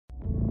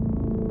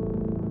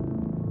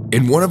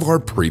In one of our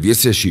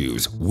previous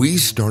issues, we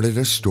started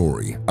a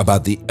story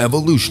about the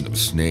evolution of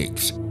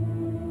snakes.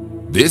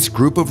 This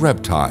group of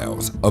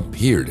reptiles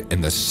appeared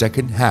in the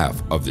second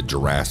half of the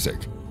Jurassic,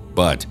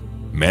 but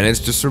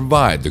managed to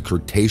survive the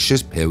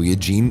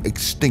Cretaceous-Paleogene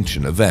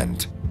extinction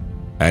event.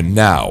 And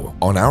now,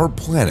 on our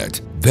planet,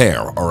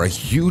 there are a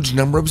huge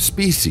number of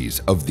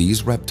species of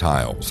these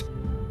reptiles.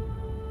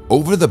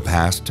 Over the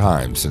past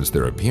time since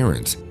their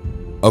appearance,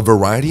 a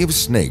variety of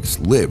snakes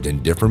lived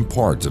in different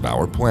parts of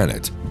our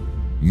planet,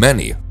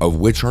 many of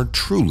which are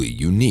truly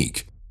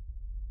unique.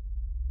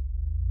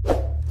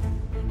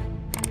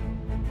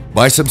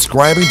 By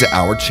subscribing to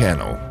our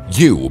channel,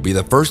 you will be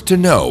the first to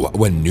know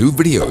when new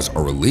videos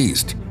are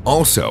released.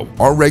 Also,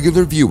 our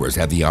regular viewers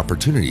have the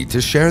opportunity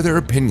to share their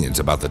opinions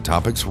about the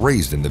topics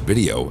raised in the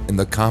video in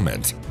the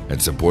comments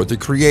and support the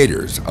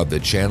creators of the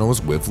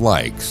channels with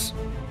likes.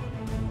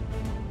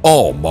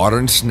 All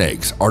modern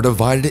snakes are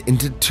divided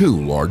into two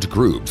large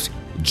groups: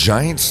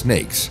 giant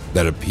snakes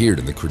that appeared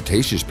in the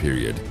Cretaceous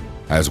period,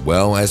 as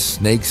well as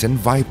snakes and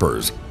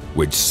vipers,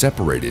 which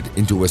separated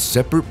into a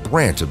separate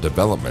branch of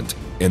development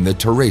in the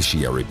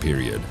Tertiary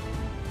period.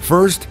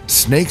 First,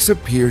 snakes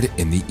appeared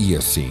in the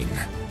Eocene,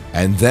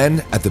 and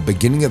then at the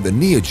beginning of the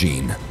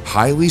Neogene,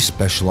 highly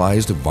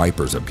specialized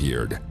vipers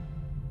appeared.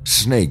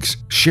 Snakes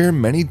share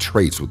many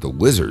traits with the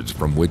lizards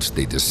from which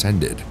they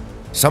descended.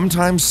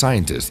 Sometimes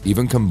scientists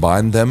even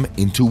combine them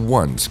into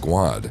one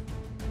squad.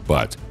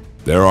 But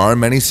there are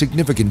many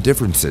significant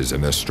differences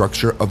in the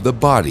structure of the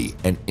body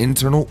and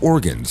internal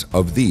organs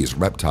of these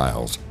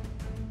reptiles.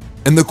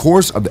 In the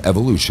course of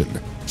evolution,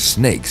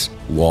 snakes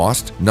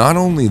lost not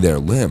only their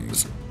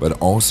limbs,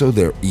 but also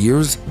their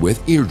ears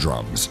with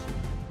eardrums.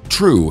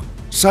 True,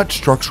 such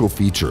structural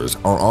features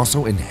are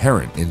also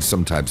inherent in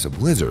some types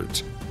of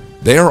lizards.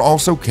 They are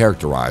also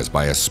characterized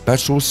by a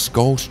special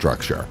skull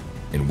structure,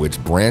 in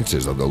which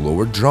branches of the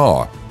lower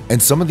jaw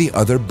and some of the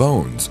other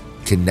bones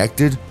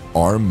connected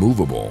are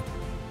movable.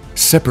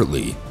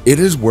 Separately, it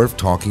is worth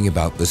talking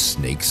about the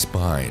snake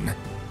spine.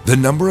 The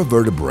number of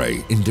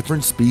vertebrae in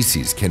different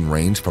species can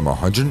range from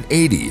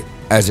 180,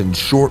 as in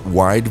short,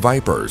 wide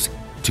vipers,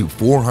 to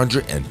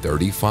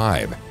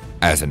 435,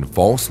 as in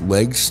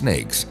false-legged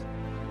snakes.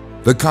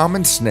 The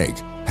common snake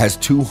has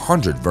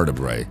 200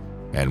 vertebrae,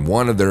 and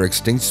one of their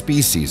extinct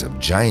species of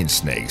giant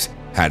snakes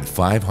had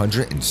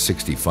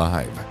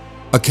 565.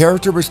 A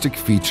characteristic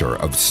feature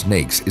of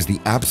snakes is the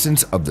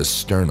absence of the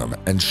sternum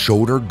and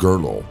shoulder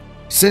girdle.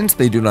 Since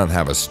they do not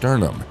have a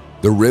sternum,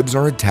 the ribs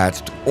are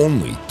attached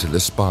only to the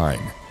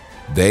spine.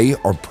 They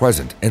are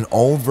present in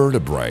all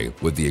vertebrae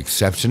with the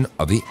exception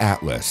of the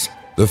atlas,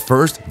 the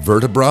first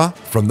vertebra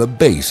from the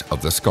base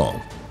of the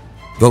skull.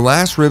 The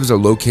last ribs are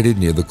located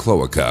near the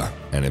cloaca,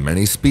 and in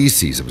many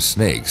species of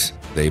snakes,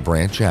 they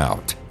branch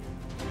out.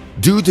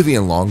 Due to the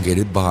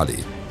elongated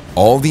body,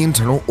 all the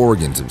internal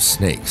organs of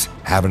snakes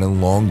have an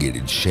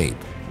elongated shape.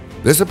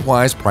 This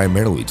applies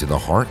primarily to the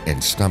heart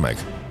and stomach.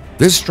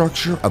 This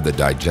structure of the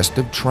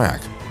digestive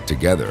tract,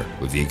 together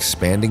with the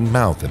expanding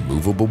mouth and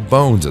movable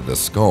bones of the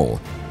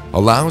skull,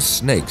 allows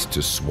snakes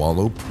to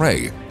swallow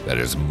prey that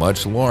is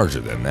much larger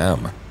than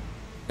them.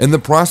 In the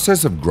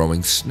process of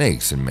growing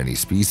snakes in many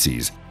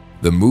species,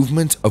 the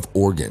movement of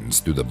organs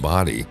through the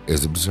body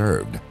is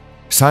observed.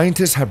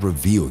 Scientists have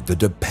revealed the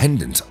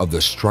dependence of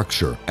the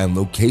structure and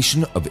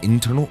location of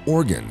internal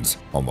organs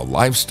on the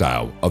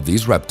lifestyle of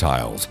these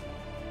reptiles.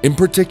 In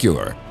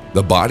particular,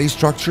 the body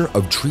structure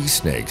of tree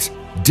snakes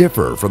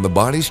differ from the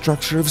body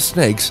structure of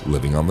snakes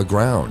living on the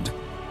ground.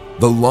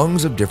 The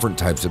lungs of different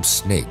types of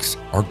snakes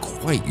are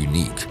quite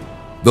unique.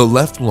 The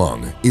left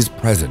lung is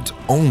present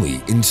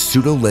only in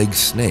pseudo-legged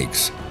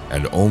snakes,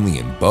 and only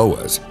in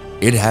boas.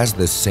 It has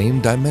the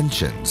same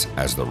dimensions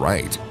as the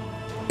right.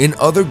 In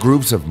other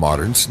groups of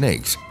modern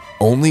snakes,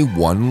 only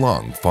one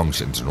lung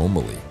functions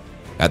normally.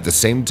 At the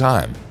same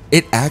time,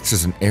 it acts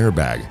as an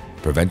airbag,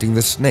 preventing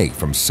the snake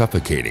from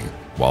suffocating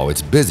while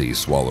it's busy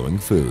swallowing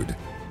food.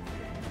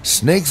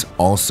 Snakes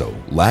also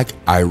lack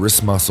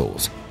iris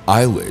muscles,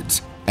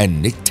 eyelids,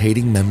 and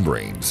nictating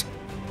membranes.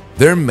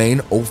 Their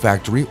main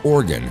olfactory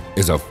organ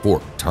is a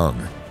forked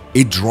tongue.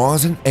 It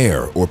draws in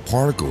air or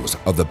particles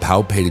of the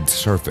palpated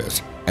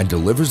surface and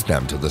delivers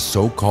them to the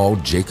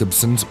so-called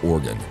Jacobson's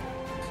organ.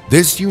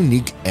 This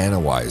unique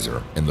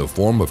analyzer, in the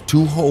form of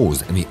two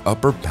holes in the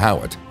upper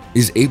palate,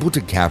 is able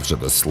to capture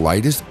the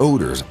slightest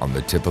odors on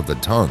the tip of the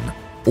tongue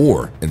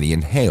or in the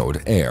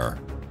inhaled air.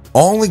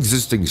 All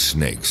existing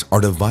snakes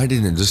are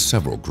divided into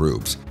several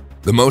groups.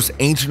 The most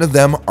ancient of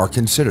them are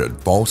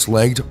considered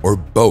false-legged or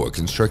boa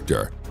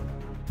constrictor.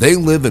 They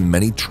live in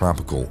many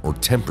tropical or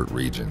temperate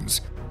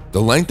regions.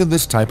 The length of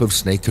this type of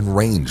snake can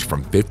range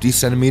from 50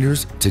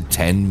 centimeters to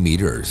 10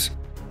 meters.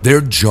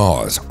 Their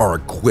jaws are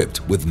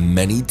equipped with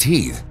many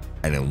teeth,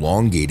 and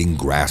elongating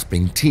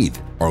grasping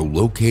teeth are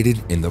located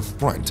in the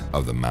front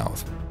of the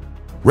mouth.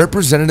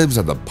 Representatives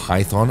of the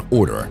python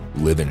order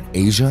live in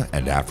Asia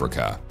and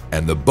Africa,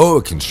 and the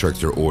boa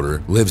constrictor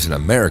order lives in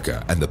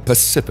America and the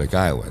Pacific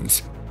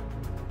Islands.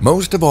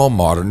 Most of all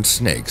modern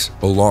snakes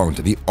belong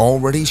to the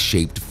already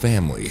shaped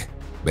family.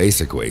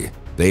 Basically,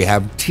 they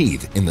have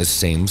teeth in the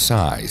same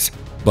size,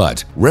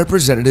 but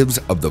representatives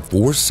of the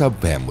 4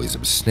 subfamilies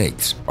of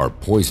snakes are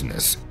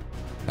poisonous.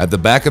 At the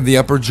back of the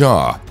upper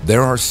jaw,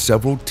 there are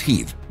several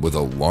teeth with a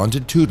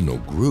longitudinal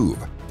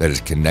groove that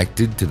is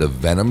connected to the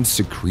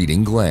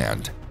venom-secreting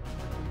gland.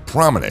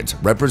 Prominent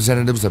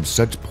representatives of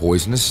such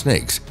poisonous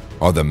snakes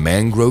are the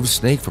mangrove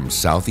snake from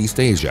Southeast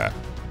Asia,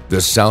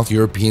 the South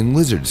European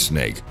lizard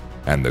snake,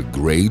 and the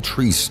gray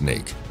tree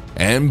snake,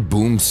 and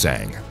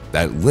boomsang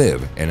that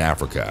live in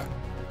Africa.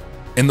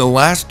 In the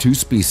last 2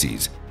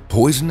 species,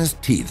 poisonous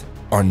teeth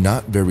are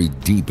not very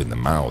deep in the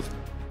mouth.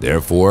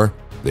 Therefore,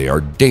 they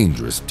are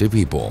dangerous to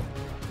people.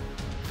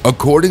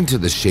 According to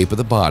the shape of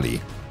the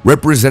body,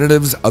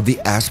 representatives of the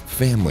asp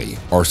family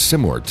are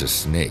similar to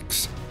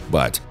snakes,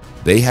 but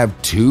they have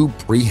 2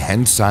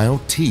 prehensile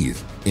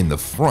teeth in the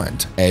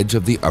front edge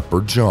of the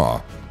upper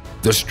jaw.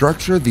 The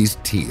structure of these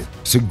teeth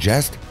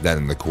suggests that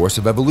in the course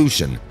of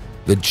evolution,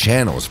 the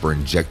channels for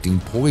injecting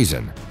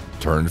poison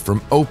turned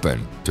from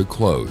open to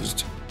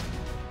closed.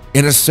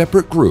 In a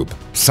separate group,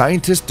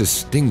 scientists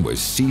distinguish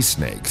sea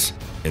snakes.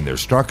 In their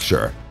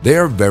structure, they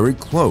are very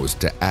close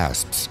to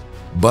asps,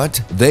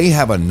 but they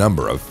have a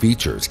number of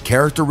features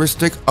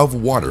characteristic of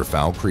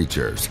waterfowl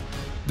creatures.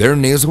 Their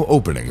nasal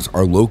openings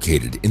are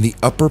located in the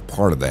upper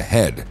part of the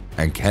head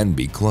and can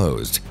be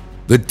closed.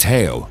 The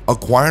tail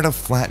acquired a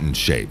flattened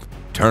shape,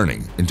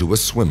 turning into a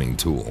swimming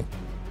tool.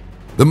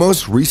 The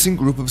most recent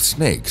group of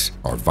snakes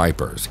are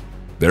vipers.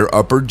 Their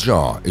upper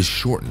jaw is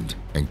shortened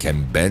and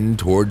can bend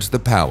towards the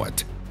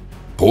palate.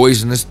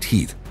 Poisonous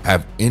teeth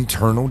have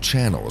internal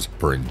channels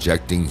for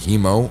injecting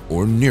hemo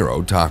or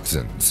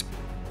neurotoxins.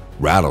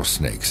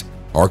 Rattlesnakes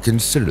are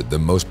considered the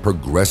most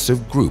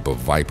progressive group of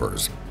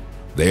vipers.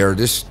 They are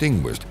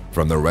distinguished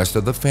from the rest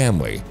of the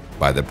family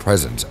by the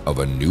presence of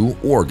a new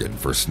organ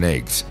for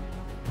snakes.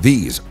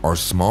 These are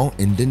small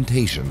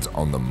indentations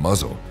on the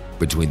muzzle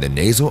between the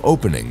nasal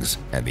openings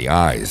and the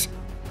eyes.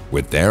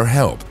 With their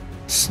help,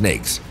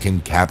 snakes can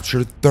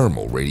capture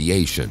thermal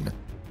radiation.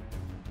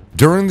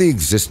 During the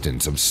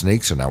existence of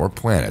snakes on our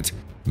planet,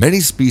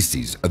 many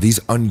species of these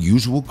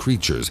unusual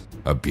creatures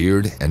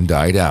appeared and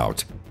died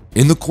out.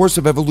 In the course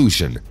of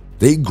evolution,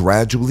 they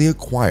gradually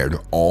acquired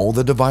all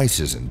the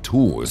devices and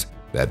tools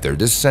that their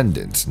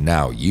descendants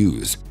now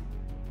use.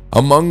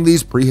 Among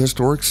these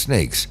prehistoric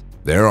snakes,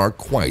 there are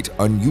quite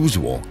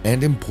unusual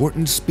and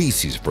important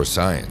species for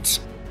science.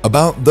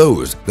 About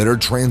those that are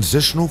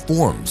transitional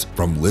forms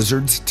from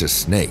lizards to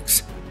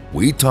snakes,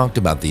 we talked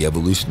about the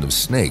evolution of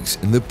snakes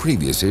in the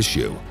previous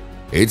issue.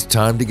 It's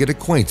time to get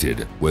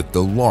acquainted with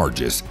the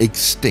largest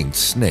extinct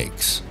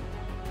snakes.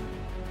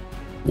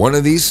 One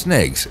of these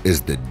snakes is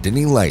the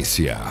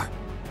Dinosaur.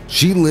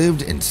 She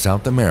lived in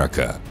South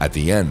America at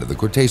the end of the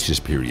Cretaceous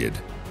period.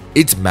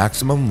 Its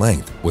maximum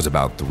length was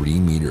about 3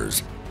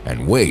 meters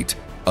and weight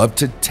up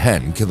to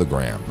 10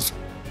 kilograms.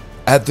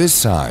 At this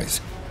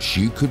size,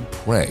 she could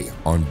prey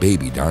on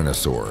baby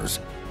dinosaurs.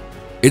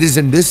 It is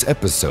in this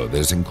episode that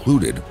is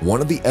included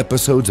one of the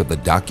episodes of the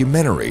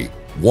documentary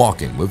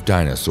Walking with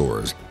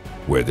Dinosaurs,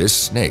 where this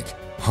snake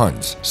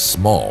hunts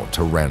small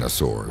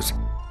tyrannosaurs.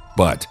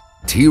 But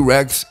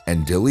T-Rex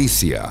and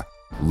Delicia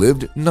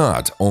lived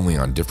not only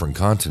on different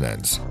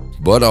continents,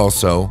 but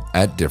also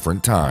at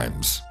different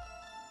times.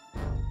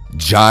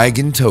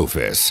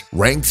 Gigantophus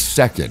ranked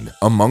second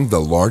among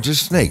the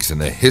largest snakes in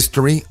the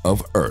history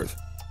of Earth.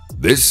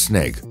 This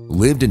snake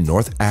lived in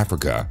North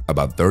Africa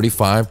about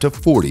 35 to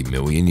 40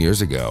 million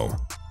years ago.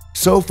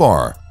 So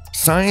far,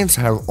 science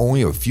has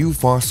only a few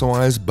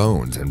fossilized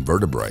bones and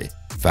vertebrae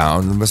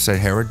found in the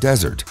Sahara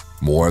Desert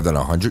more than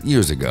 100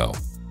 years ago.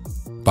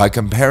 By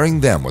comparing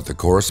them with the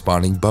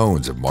corresponding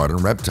bones of modern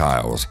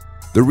reptiles,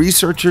 the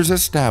researchers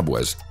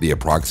established the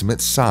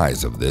approximate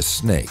size of this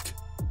snake.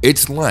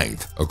 Its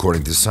length,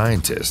 according to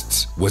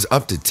scientists, was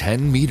up to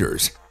 10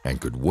 meters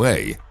and could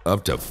weigh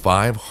up to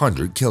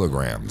 500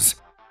 kilograms.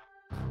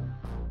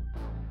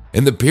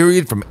 In the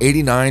period from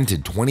 89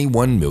 to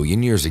 21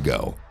 million years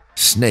ago,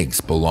 snakes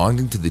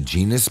belonging to the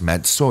genus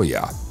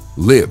Matsoya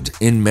lived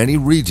in many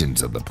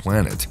regions of the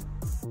planet.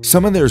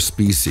 Some of their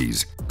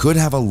species could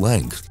have a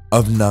length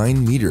of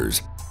 9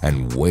 meters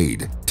and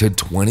weighed to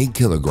 20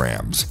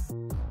 kilograms.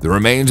 The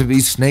remains of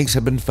these snakes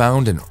have been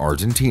found in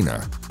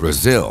Argentina,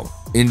 Brazil,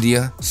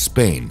 India,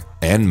 Spain,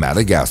 and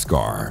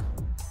Madagascar.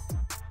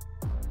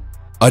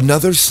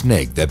 Another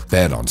snake that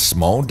fed on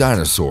small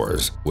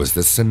dinosaurs was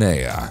the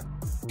Sinaia.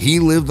 He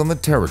lived on the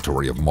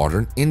territory of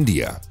modern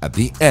India at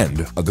the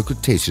end of the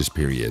Cretaceous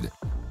period.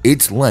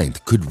 Its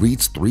length could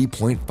reach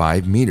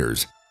 3.5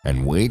 meters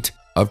and weight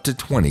up to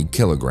 20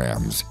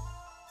 kilograms.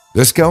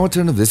 The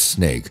skeleton of this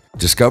snake,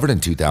 discovered in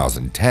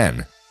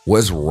 2010,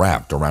 was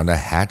wrapped around a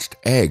hatched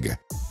egg,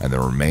 and the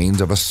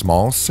remains of a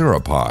small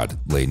sauropod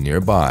lay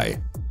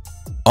nearby.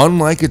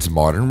 Unlike its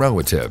modern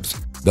relatives,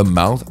 the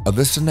mouth of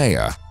the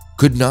Sinaia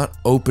could not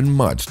open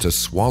much to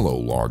swallow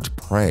large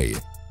prey,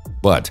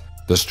 but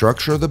the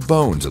structure of the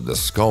bones of the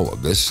skull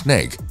of this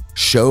snake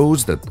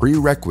shows that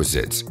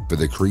prerequisites for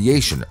the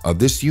creation of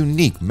this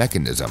unique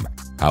mechanism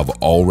have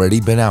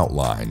already been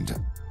outlined.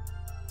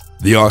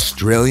 The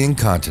Australian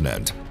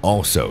continent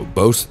also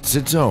boasts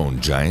its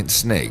own giant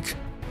snake.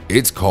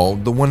 It's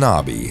called the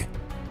wanabe.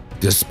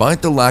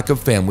 Despite the lack of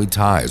family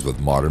ties with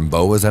modern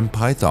boas and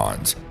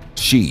pythons,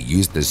 she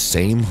used the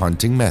same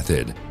hunting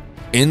method.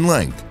 In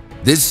length,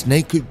 this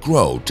snake could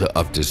grow to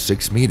up to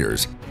 6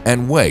 meters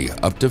and weigh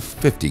up to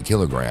 50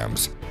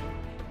 kilograms.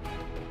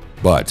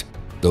 But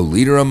the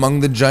leader among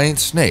the giant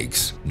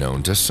snakes,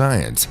 known to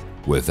science,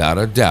 without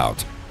a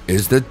doubt,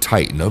 is the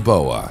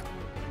titanoboa.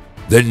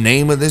 The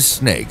name of this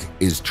snake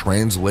is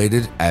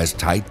translated as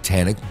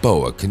Titanic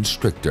boa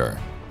constrictor.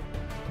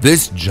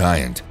 This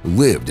giant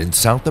lived in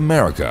South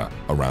America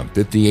around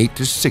 58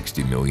 to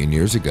 60 million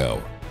years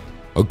ago.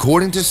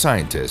 According to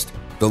scientists,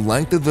 the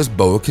length of this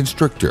boa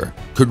constrictor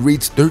could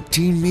reach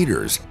 13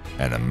 meters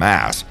and a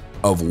mass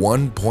of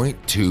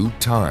 1.2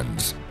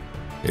 tons.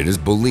 It is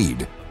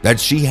believed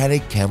that she had a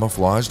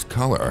camouflaged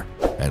color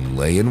and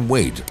lay in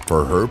wait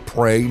for her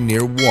prey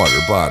near water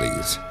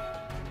bodies.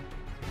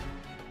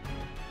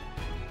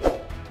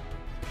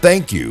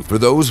 Thank you for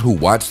those who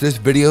watched this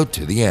video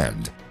to the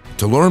end.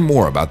 To learn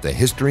more about the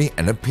history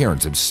and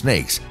appearance of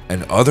snakes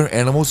and other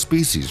animal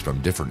species from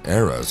different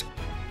eras,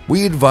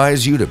 we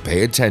advise you to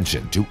pay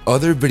attention to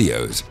other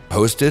videos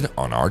posted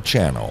on our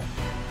channel.